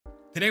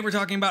Today we're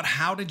talking about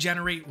how to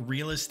generate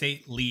real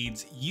estate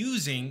leads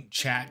using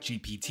Chat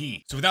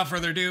GPT. So without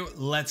further ado,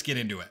 let's get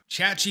into it.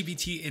 Chat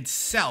GPT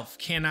itself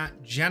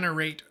cannot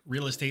generate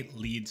real estate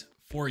leads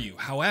for you.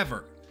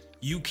 However,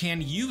 you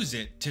can use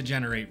it to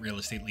generate real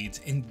estate leads,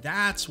 and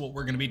that's what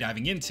we're going to be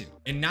diving into.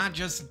 And not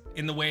just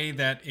in the way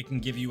that it can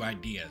give you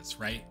ideas,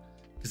 right?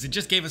 Because it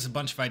just gave us a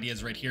bunch of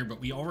ideas right here,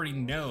 but we already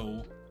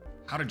know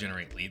how to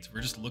generate leads. We're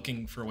just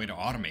looking for a way to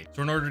automate.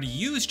 So in order to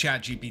use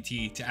Chat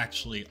GPT to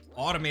actually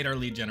automate our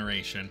lead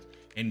generation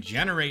and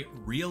generate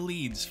real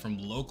leads from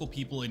local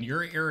people in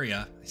your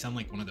area, I sound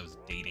like one of those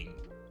dating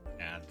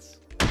ads.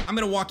 I'm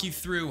going to walk you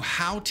through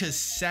how to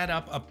set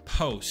up a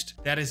post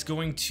that is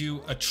going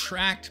to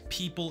attract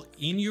people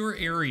in your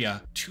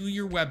area to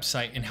your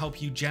website and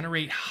help you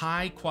generate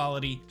high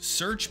quality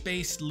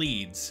search-based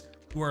leads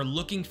who are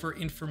looking for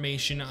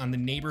information on the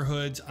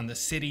neighborhoods, on the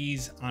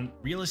cities, on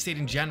real estate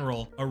in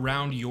general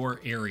around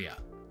your area.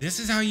 This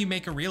is how you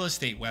make a real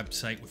estate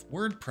website with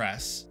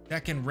WordPress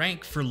that can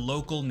rank for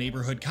local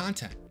neighborhood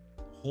content.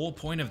 The whole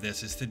point of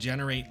this is to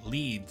generate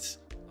leads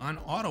on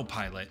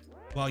autopilot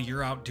while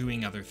you're out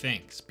doing other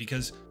things.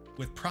 Because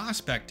with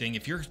prospecting,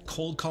 if you're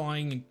cold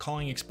calling and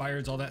calling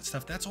expireds, all that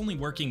stuff, that's only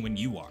working when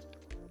you are.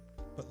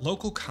 But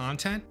local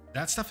content,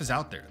 that stuff is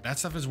out there. That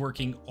stuff is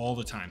working all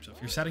the time. So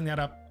if you're setting that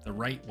up the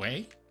right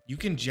way, you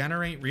can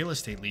generate real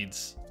estate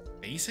leads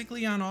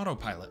basically on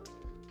autopilot.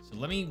 So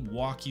let me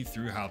walk you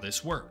through how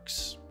this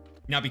works.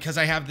 Now, because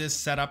I have this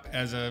set up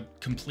as a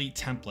complete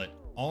template,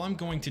 all I'm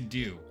going to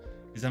do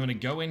is I'm going to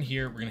go in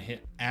here. We're going to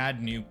hit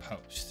add new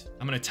post.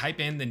 I'm going to type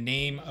in the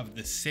name of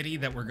the city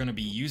that we're going to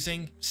be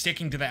using.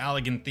 Sticking to the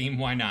Allegan theme,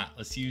 why not?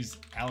 Let's use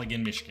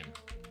Allegan, Michigan.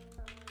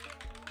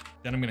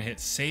 Then I'm going to hit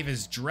save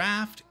as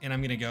draft, and I'm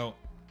going to go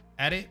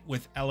edit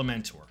with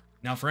Elementor.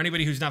 Now, for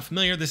anybody who's not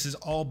familiar, this is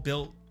all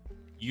built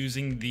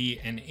using the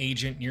An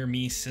Agent Near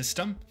Me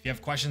system. If you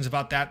have questions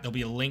about that, there'll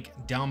be a link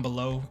down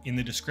below in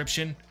the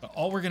description. But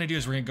all we're going to do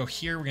is we're going to go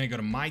here. We're going to go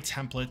to My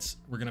Templates.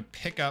 We're going to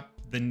pick up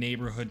the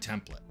neighborhood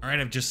template. All right,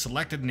 I've just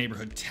selected the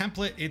neighborhood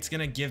template. It's going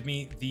to give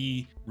me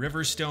the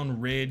Riverstone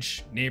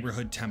Ridge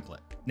neighborhood template.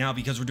 Now,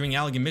 because we're doing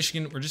Allegan,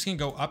 Michigan, we're just going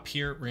to go up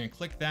here. We're going to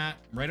click that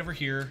right over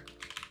here.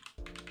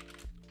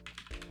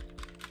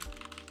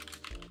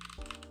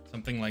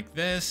 Something like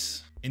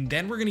this. And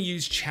then we're going to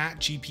use Chat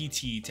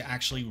GPT to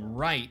actually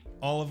write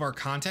all of our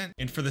content.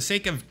 And for the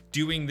sake of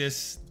doing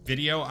this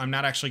video, I'm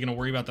not actually going to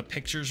worry about the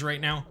pictures right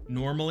now.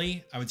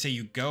 Normally, I would say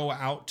you go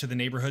out to the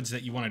neighborhoods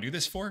that you want to do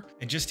this for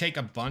and just take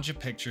a bunch of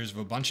pictures of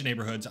a bunch of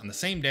neighborhoods on the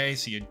same day.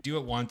 So you do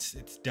it once,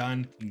 it's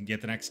done. You can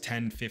get the next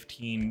 10,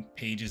 15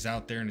 pages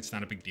out there and it's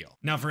not a big deal.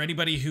 Now, for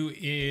anybody who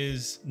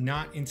is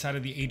not inside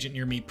of the Agent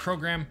Near Me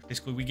program,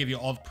 basically we give you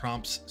all the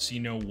prompts so you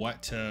know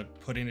what to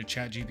put into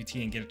Chat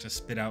GPT and get it to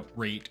spit out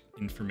great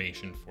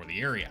information for the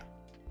area.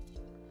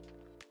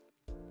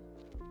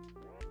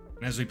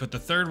 And as we put the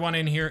third one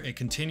in here, it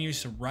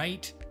continues to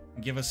write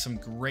and give us some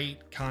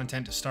great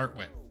content to start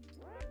with.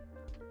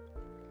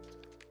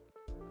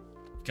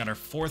 We've got our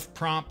fourth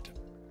prompt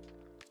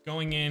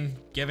going in,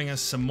 giving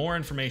us some more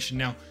information.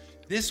 Now,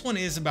 this one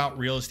is about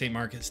real estate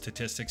market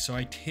statistics, so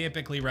I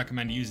typically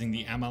recommend using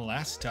the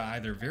MLS to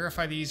either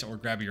verify these or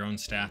grab your own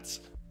stats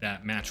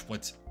that match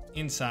what's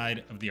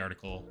inside of the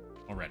article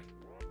already.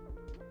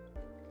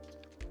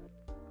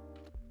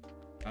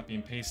 Copy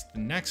and paste the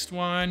next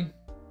one.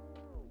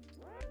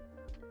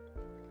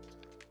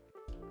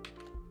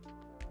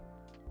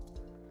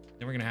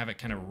 Then we're going to have it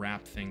kind of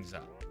wrap things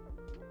up.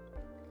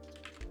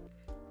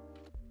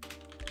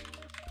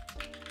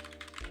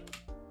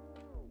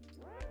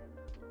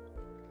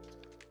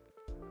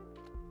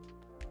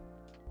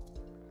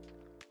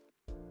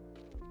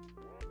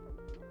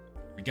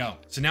 There we go.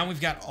 So now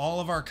we've got all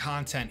of our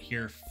content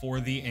here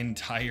for the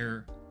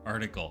entire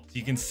article. So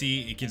you can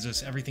see it gives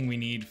us everything we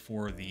need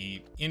for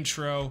the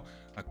intro,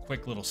 a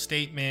quick little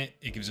statement.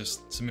 It gives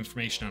us some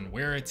information on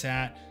where it's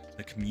at,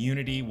 the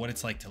community, what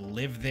it's like to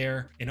live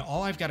there. And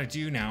all I've got to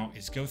do now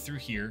is go through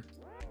here,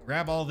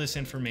 grab all this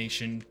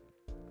information,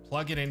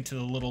 plug it into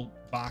the little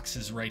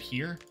boxes right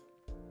here,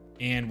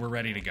 and we're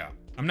ready to go.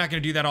 I'm not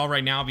going to do that all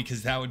right now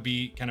because that would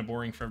be kind of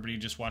boring for everybody to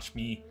just watch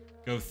me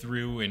go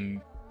through and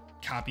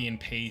copy and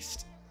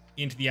paste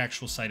into the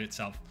actual site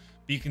itself.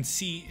 But you can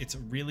see it's a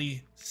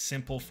really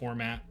simple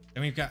format.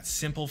 Then we've got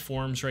simple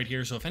forms right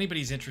here. So if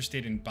anybody's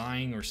interested in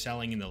buying or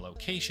selling in the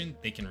location,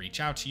 they can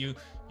reach out to you.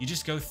 You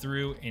just go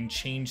through and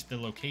change the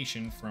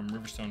location from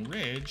Riverstone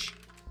Ridge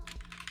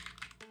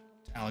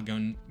to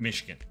Allegan,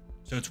 Michigan.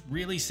 So it's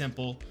really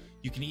simple.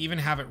 You can even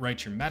have it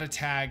write your meta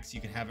tags.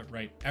 You can have it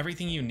write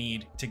everything you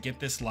need to get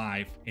this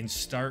live and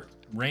start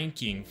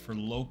ranking for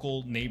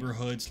local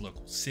neighborhoods,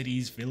 local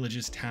cities,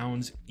 villages,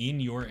 towns in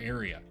your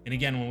area. And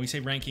again, when we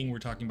say ranking, we're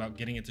talking about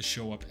getting it to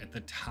show up at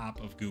the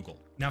top of Google.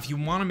 Now, if you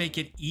want to make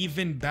it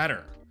even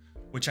better,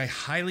 which I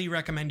highly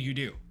recommend you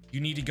do, you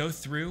need to go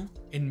through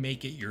and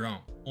make it your own.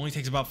 Only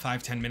takes about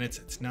 5-10 minutes.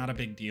 It's not a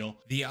big deal.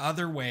 The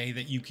other way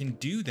that you can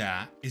do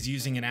that is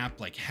using an app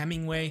like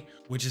Hemingway,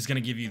 which is going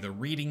to give you the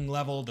reading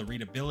level, the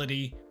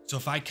readability, So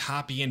if I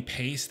copy and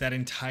paste that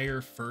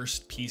entire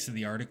first piece of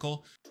the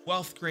article,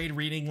 12th grade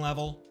reading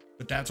level,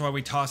 but that's why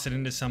we toss it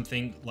into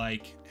something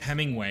like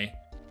Hemingway.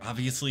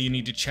 Obviously, you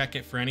need to check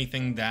it for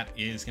anything that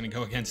is going to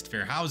go against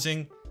fair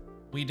housing.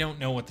 We don't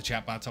know what the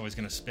chatbot's always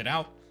going to spit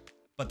out.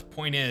 But the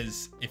point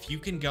is, if you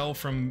can go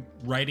from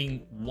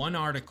writing one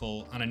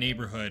article on a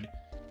neighborhood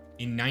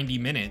in 90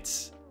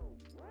 minutes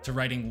to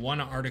writing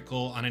one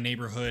article on a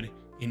neighborhood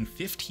in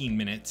 15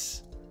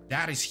 minutes,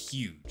 that is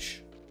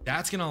huge.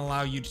 That's going to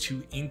allow you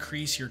to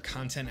increase your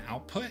content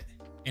output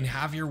and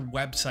have your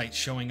website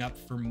showing up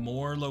for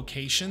more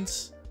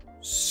locations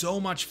so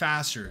much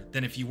faster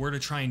than if you were to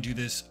try and do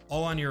this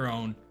all on your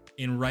own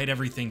and write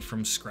everything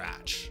from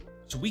scratch.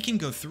 So we can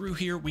go through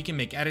here, we can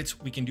make edits,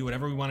 we can do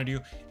whatever we want to do.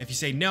 If you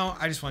say, no,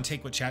 I just want to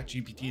take what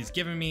ChatGPT has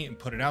given me and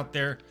put it out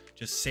there,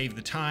 just save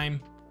the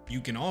time.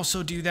 You can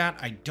also do that.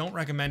 I don't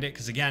recommend it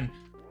because, again,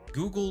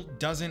 Google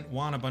doesn't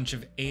want a bunch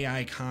of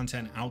AI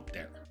content out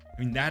there. I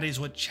mean, that is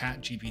what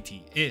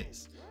ChatGPT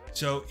is.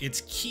 So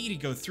it's key to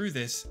go through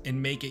this and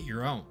make it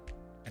your own.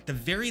 At the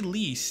very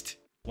least,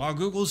 while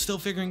Google's still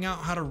figuring out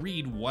how to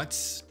read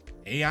what's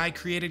AI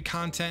created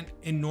content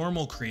and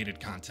normal created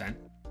content,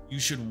 you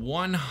should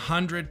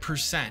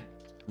 100%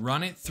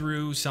 run it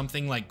through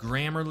something like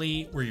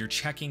Grammarly where you're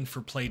checking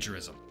for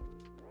plagiarism,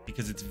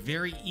 because it's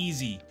very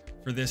easy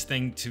for this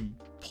thing to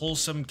pull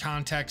some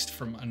context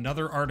from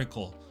another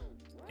article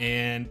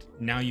and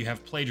now you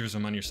have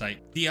plagiarism on your site.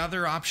 The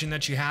other option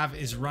that you have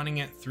is running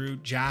it through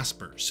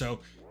Jasper. So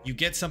you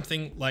get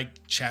something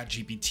like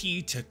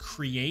ChatGPT to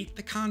create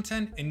the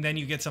content, and then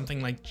you get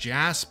something like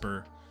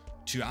Jasper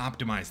to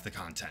optimize the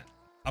content.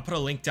 I'll put a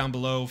link down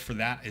below for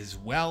that as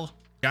well.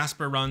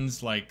 Jasper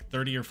runs like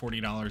 $30 or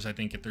 $40, I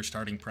think, at their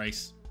starting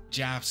price.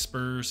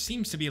 Jasper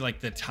seems to be like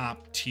the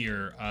top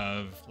tier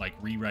of like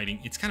rewriting.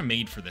 It's kind of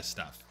made for this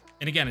stuff.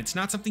 And again, it's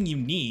not something you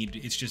need.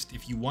 It's just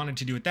if you wanted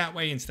to do it that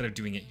way instead of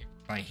doing it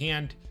by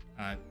hand,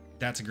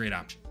 that's a great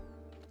option.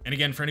 And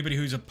again, for anybody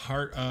who's a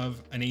part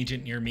of an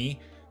agent near me,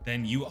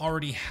 then you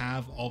already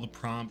have all the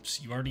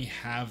prompts. You already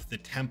have the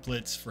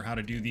templates for how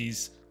to do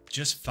these.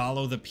 Just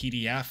follow the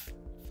PDF,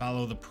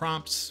 follow the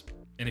prompts.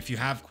 And if you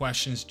have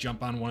questions,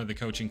 jump on one of the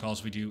coaching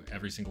calls we do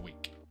every single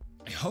week.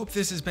 I hope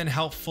this has been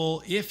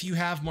helpful. If you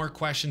have more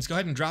questions, go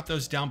ahead and drop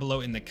those down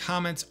below in the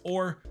comments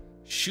or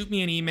shoot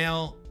me an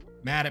email,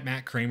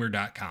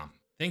 matt@mattkramer.com.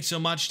 Thanks so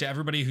much to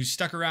everybody who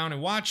stuck around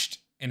and watched,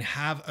 and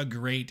have a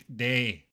great day.